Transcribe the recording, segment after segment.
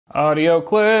Audio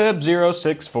clip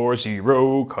 0640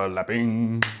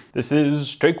 collapsing. This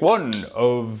is take one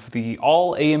of the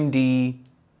All-AMD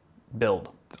build.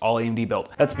 It's All-AMD build.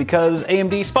 That's because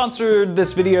AMD sponsored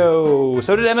this video.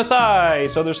 So did MSI.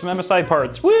 So there's some MSI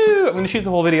parts. Woo! I'm gonna shoot the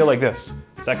whole video like this.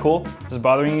 Is that cool? Is this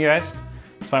bothering you guys?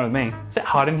 It's fine with me. Is it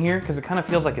hot in here? Because it kind of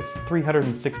feels like it's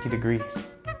 360 degrees.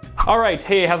 All right,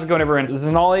 hey, how's it going, everyone? This is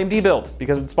an All-AMD build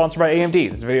because it's sponsored by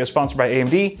AMD. This video is sponsored by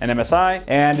AMD and MSI,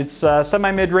 and it's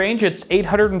semi-mid-range. It's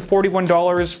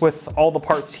 $841 with all the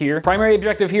parts here. Primary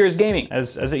objective here is gaming,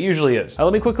 as it usually is. Now,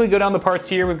 let me quickly go down the parts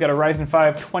here. We've got a Ryzen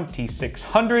 5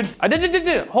 2600.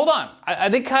 Hold on. I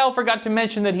think Kyle forgot to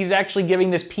mention that he's actually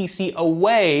giving this PC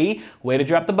away. Way to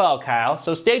drop the ball, Kyle.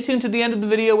 So stay tuned to the end of the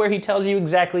video where he tells you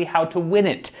exactly how to win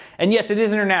it. And yes, it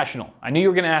is international. I knew you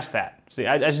were gonna ask that. See,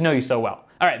 I just know you so well.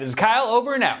 All right, this is Kyle,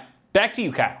 over and out. Back to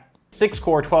you, Kyle.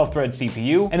 6-core, 12-thread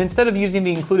CPU, and instead of using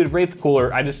the included Wraith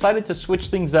cooler, I decided to switch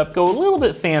things up, go a little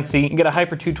bit fancy, and get a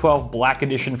Hyper 212 Black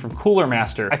Edition from Cooler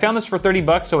Master. I found this for 30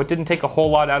 bucks, so it didn't take a whole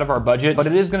lot out of our budget, but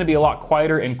it is gonna be a lot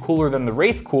quieter and cooler than the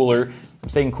Wraith cooler. I'm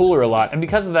saying cooler a lot, and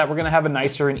because of that, we're gonna have a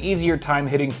nicer and easier time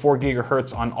hitting 4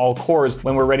 gigahertz on all cores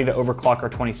when we're ready to overclock our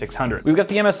 2600. We've got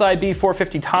the MSI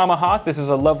B450 Tomahawk. This is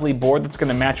a lovely board that's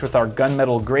gonna match with our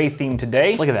gunmetal gray theme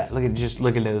today. Look at that, look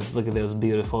at those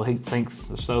beautiful heat sinks.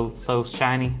 They're so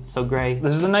shiny, so gray.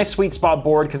 This is a nice sweet spot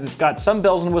board because it's got some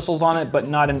bells and whistles on it, but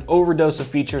not an overdose of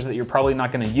features that you're probably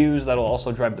not gonna use. That'll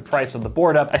also drive the price of the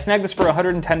board up. I snagged this for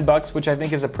 110 bucks, which I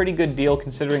think is a pretty good deal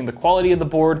considering the quality of the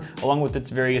board, along with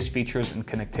its various features and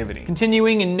connectivity.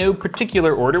 Continuing in no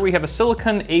particular order, we have a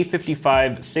Silicon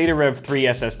A55 SATA Rev 3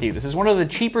 SSD. This is one of the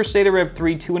cheaper SATA Rev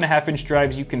 3 2.5-inch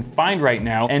drives you can find right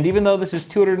now, and even though this is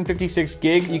 256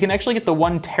 gig, you can actually get the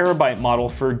 1 terabyte model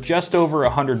for just over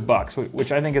 100 bucks,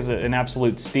 which I think is an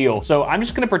absolute steal. So I'm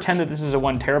just gonna pretend that this is a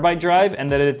 1 terabyte drive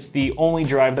and that it's the only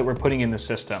drive that we're putting in the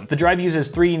system. The drive uses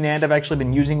 3D NAND. I've actually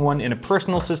been using one in a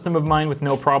personal system of mine with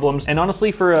no problems, and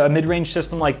honestly, for a mid-range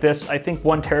system like this, I think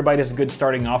 1 terabyte is a good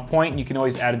starting off point. You can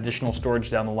always add additional storage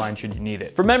down the line should you need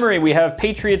it. For memory, we have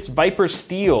Patriot's Viper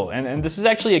Steel, and this is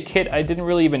actually a kit I didn't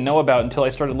really even know about until I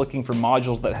started looking for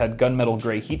modules that had gunmetal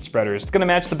gray heat spreaders. It's gonna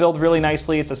match the build really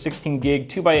nicely. It's a 16 gig,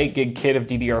 2x8 gig kit of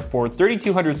DDR4,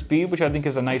 3200 speed, which I think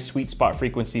is a nice sweet spot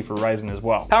frequency for Ryzen as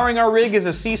well. Powering our rig is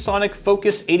a Seasonic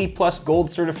Focus 80 Plus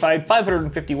Gold certified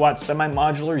 550 watt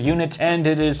semi-modular unit, and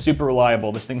it is super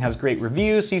reliable. This thing has great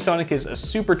reviews. Seasonic is a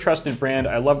super trusted brand.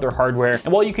 I love their hardware,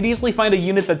 and while you could easily find a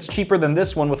unit that's cheaper than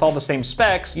this one with all the same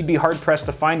specs, you'd be hard-pressed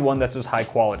to find one that's as high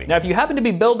quality. Now, if you happen to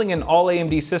be building an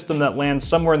All-AMD system that lands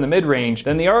somewhere in the mid-range,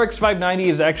 then the RX 590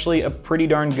 is actually a pretty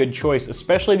darn good choice,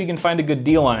 especially if you can find a good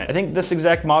deal on it. I think this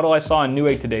exact model I saw on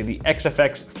Newegg today, the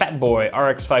XFX Fatboy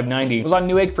RX 590, was on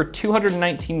Newegg for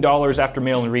 $219 after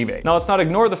mail and rebate. Now, let's not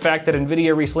ignore the fact that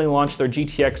Nvidia recently launched their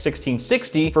GTX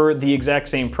 1660 for the exact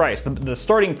same price. The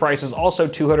starting price is also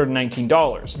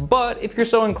 $219. But if you're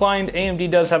so inclined,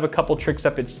 AMD does have a couple tricks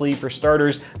up its sleeve for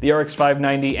starters. The RX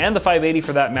 590 and the 580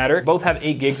 for that matter both have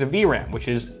 8 gigs of VRAM, which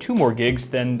is 2 more gigs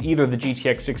than either the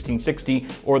GTX 1660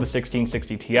 or the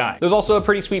 1660 Ti. There's also a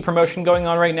pretty sweet promotion going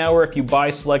on right now where if you buy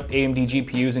select AMD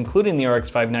GPUs, including the RX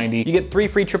 590, you get 3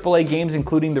 free AAA games,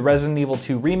 including the Resident Evil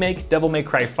 2 Remake, Devil May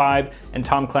Cry 5, and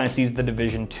Tom Clancy's The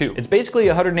Division 2. It's basically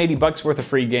 180 bucks worth of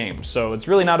free games, so it's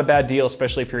really not a bad deal,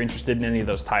 especially if you're interested in any of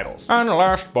those titles. And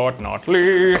last but not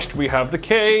least, we have the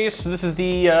case. This is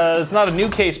the, it's not a new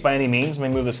case by any means. Let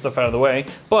me move this stuff out of the way,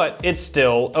 but it's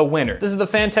still a winner. This is the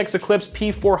Fantex Eclipse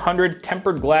P400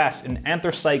 tempered glass in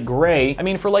anthracite gray. I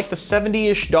mean, for like the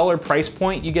 $70-ish price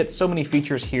point, you get so many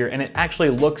features here, and it actually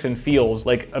looks and feels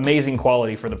like amazing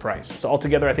quality for the price. So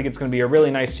altogether, I think it's gonna be a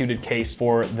really nice suited case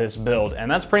for this build, and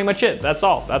that's pretty much it. That's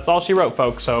all she wrote,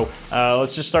 folks. So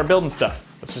let's just start building stuff.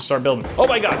 Let's just start building. Oh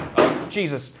my God, oh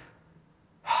Jesus.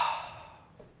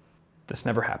 This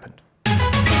never happened.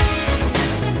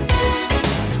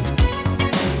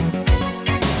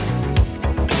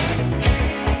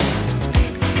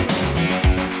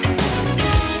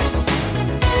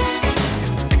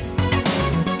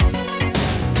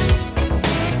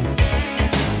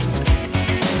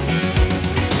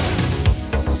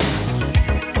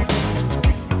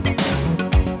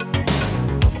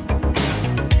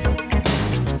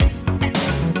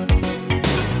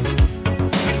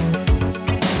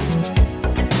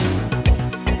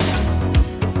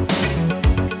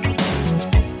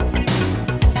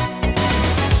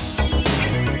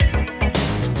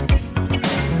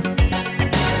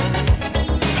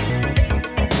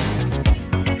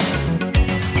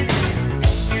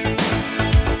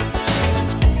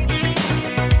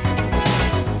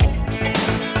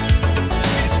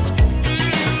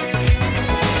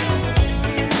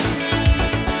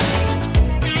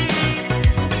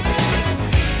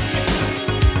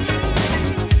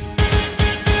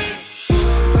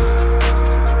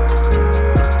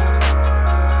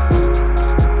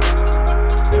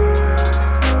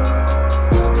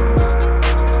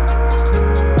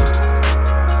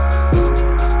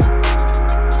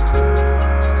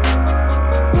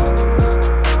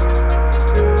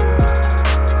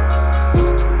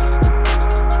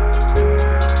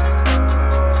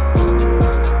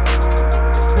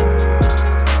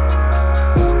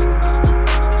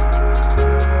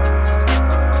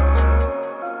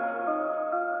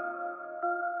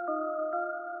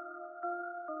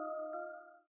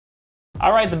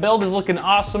 right, the build is looking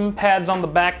awesome. Pads on the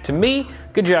back to me.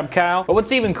 Good job, Kyle. But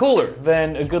what's even cooler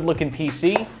than a good-looking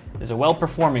PC is a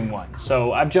well-performing one.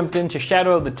 So I've jumped into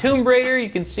Shadow of the Tomb Raider.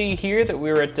 You can see here that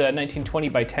we're at 1920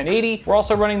 by 1080. We're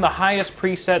also running the highest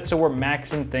preset, so we're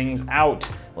maxing things out.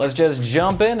 Let's just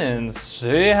jump in and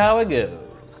see how it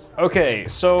goes. Okay,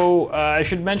 so I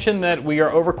should mention that we are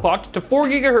overclocked to 4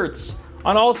 gigahertz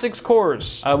on all 6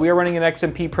 cores. We are running an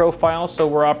XMP profile, so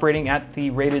we're operating at the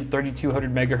rated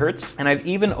 3200 megahertz. And I've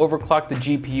even overclocked the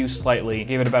GPU slightly,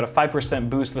 gave it about a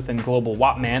 5% boost within global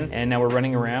Wattman, and now we're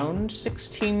running around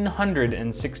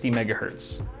 1660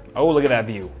 megahertz. Oh, look at that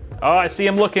view. Oh, I see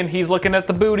him looking. He's looking at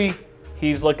the booty.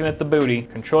 He's looking at the booty.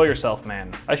 Control yourself,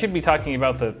 man. I should be talking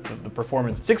about the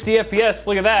performance. 60 FPS,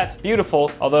 look at that.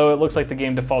 Beautiful. Although it looks like the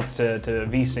game defaults to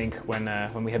VSync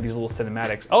when we have these little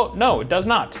cinematics. Oh, no, it does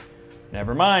not.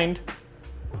 Never mind.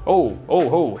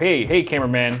 Oh, hey,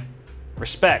 cameraman.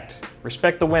 Respect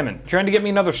the women. Trying to get me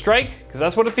another strike? Because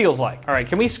that's what it feels like. All right,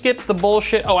 can we skip the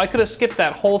bullshit? Oh, I could have skipped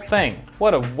that whole thing.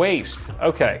 What a waste.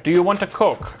 Okay, do you want to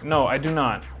cook? No, I do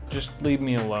not. Just leave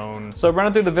me alone. So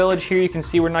running through the village here, you can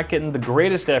see we're not getting the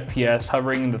greatest FPS,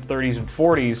 hovering in the 30s and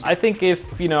 40s. I think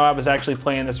if, I was actually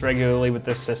playing this regularly with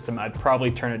this system, I'd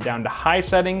probably turn it down to high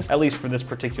settings, at least for this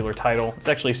particular title. Let's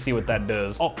actually see what that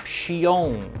does.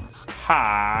 Options.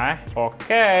 High.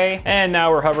 Okay. And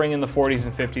now we're hovering in the 40s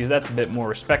and 50s. That's a bit more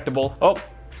respectable. Oh,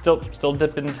 still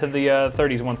dip into the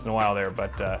 30s once in a while there,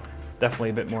 but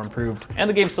definitely a bit more improved. And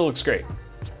the game still looks great.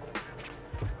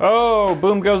 Oh,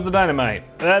 boom goes the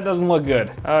dynamite. That doesn't look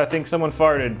good. I think someone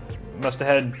farted. Must have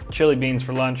had chili beans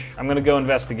for lunch. I'm gonna go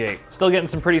investigate. Still getting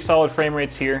some pretty solid frame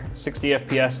rates here, 60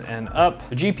 FPS and up.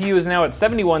 The GPU is now at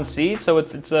 71C, so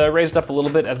it's raised up a little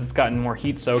bit as it's gotten more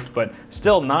heat soaked, but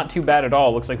still not too bad at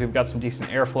all. Looks like we've got some decent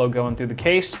airflow going through the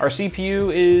case. Our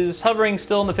CPU is hovering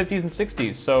still in the 50s and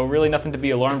 60s, so really nothing to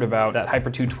be alarmed about. That Hyper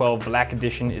 212 Black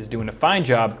Edition is doing a fine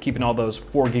job keeping all those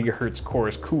 4 gigahertz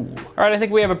cores cool. All right, I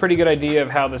think we have a pretty good idea of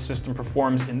how the system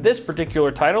performs in this particular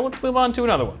title. Let's move on to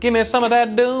another one. Give me some of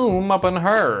that doom up in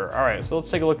her. All right, so let's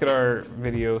take a look at our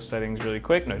video settings really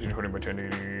quick. 1920 by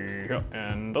 1080,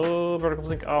 and vertical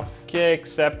sync off. Okay,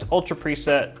 accept, ultra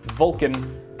preset, Vulkan,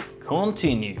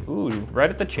 continue. Ooh, right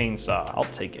at the chainsaw, I'll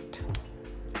take it.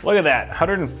 Look at that,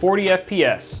 140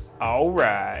 FPS. All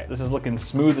right, this is looking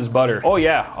smooth as butter. Oh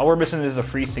yeah, all we're missing is a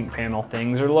FreeSync panel.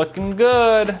 Things are looking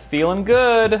good, feeling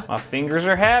good. My fingers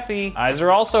are happy, eyes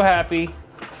are also happy.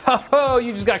 Ho,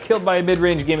 you just got killed by a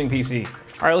mid-range gaming PC.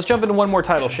 All right, let's jump into one more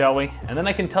title, shall we? And then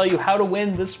I can tell you how to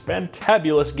win this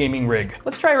fantabulous gaming rig.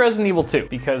 Let's try Resident Evil 2,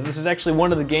 because this is actually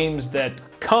one of the games that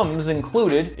comes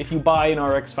included if you buy an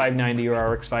RX 590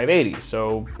 or RX 580,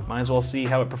 so might as well see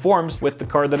how it performs with the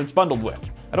card that it's bundled with.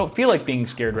 I don't feel like being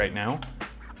scared right now,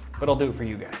 but I'll do it for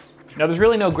you guys. Now, there's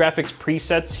really no graphics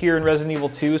presets here in Resident Evil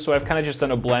 2, so I've kind of just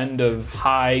done a blend of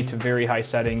high to very high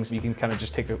settings. You can kind of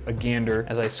just take a gander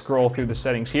as I scroll through the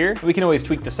settings here. We can always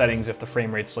tweak the settings if the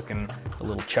frame rate's looking a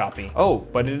little choppy. Oh,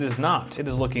 but it is not. It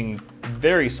is looking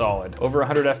very solid. Over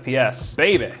 100 FPS.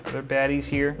 Baby. Are there baddies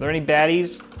here? Are there any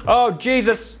baddies? Oh,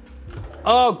 Jesus.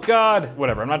 Oh God.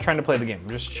 Whatever, I'm not trying to play the game. I'm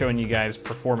just showing you guys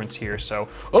performance here, so.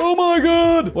 Oh my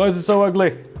God. Why is it so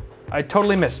ugly? I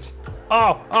totally missed.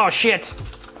 Oh shit.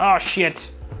 Oh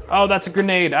shit. Oh, that's a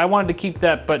grenade. I wanted to keep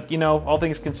that, but all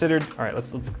things considered. All right,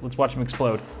 let's watch him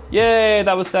explode. Yay,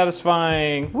 that was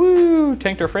satisfying. Woo,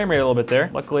 tanked our frame rate a little bit there.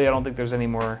 Luckily, I don't think there's any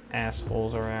more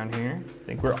assholes around here. I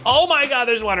think we're, oh my God,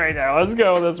 there's one right there. Let's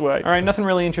go this way. All right, nothing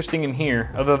really interesting in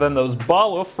here other than those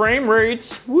baller frame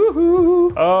rates.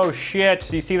 Woohoo. Oh shit,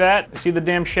 do you see that? You see the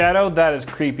damn shadow? That is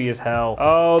creepy as hell.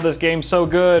 Oh, this game's so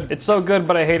good. It's so good,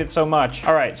 but I hate it so much.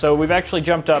 All right, so we've actually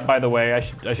jumped up, by the way. I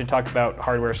should talk about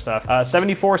hardware stuff.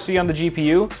 74C on the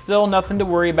GPU. Still nothing to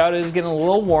worry about. It is getting a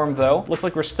little warm though. Looks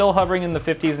like we're still hovering in the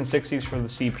 50s and 60s for the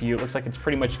CPU. Looks like it's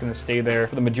pretty much going to stay there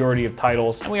for the majority of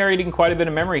titles. And we are eating quite a bit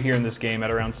of memory here in this game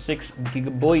at around 6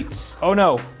 gigabytes. Oh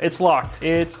no, it's locked.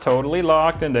 It's totally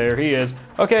locked, and there he is.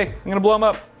 Okay, I'm gonna blow him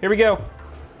up. Here we go.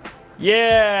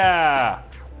 Yeah!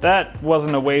 That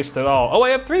wasn't a waste at all. Oh, I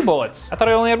have 3 bullets. I thought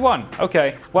I only had 1.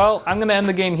 Okay, well, I'm gonna end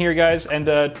the game here, guys, and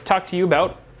talk to you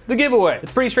about the giveaway.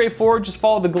 It's pretty straightforward. Just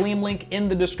follow the Gleam link in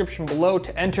the description below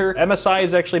to enter. MSI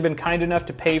has actually been kind enough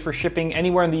to pay for shipping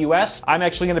anywhere in the US. I'm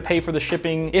actually gonna pay for the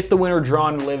shipping if the winner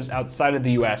drawn lives outside of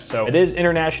the US. So it is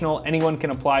international, anyone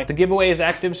can apply. The giveaway is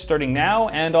active starting now,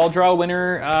 and I'll draw a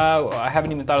winner. I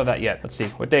haven't even thought of that yet. Let's see,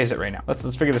 what day is it right now? Let's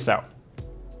figure this out.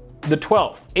 The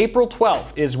 12th, April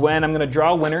 12th is when I'm gonna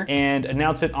draw a winner and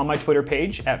announce it on my Twitter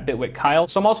page at BitwitKyle.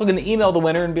 So I'm also gonna email the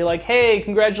winner and be like, hey,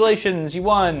 congratulations, you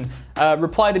won.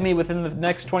 Reply to me within the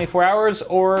next 24 hours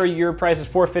or your prize is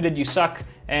forfeited, you suck,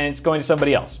 and it's going to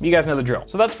somebody else. You guys know the drill.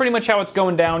 So that's pretty much how it's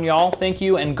going down, y'all. Thank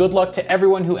you, and good luck to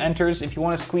everyone who enters. If you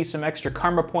want to squeeze some extra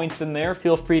karma points in there,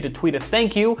 feel free to tweet a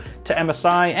thank you to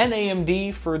MSI and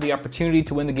AMD for the opportunity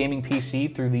to win the gaming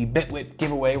PC through the Bitwit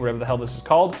giveaway, whatever the hell this is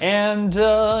called. And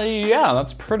yeah,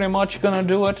 that's pretty much gonna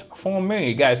do it for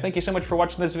me. Guys, thank you so much for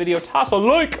watching this video. Toss a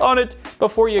like on it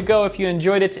before you go if you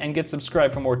enjoyed it, and get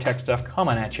subscribed for more tech stuff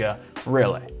coming at you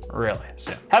really, really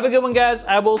soon. Have a good one, guys.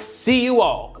 I will see you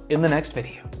all in the next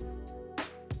video.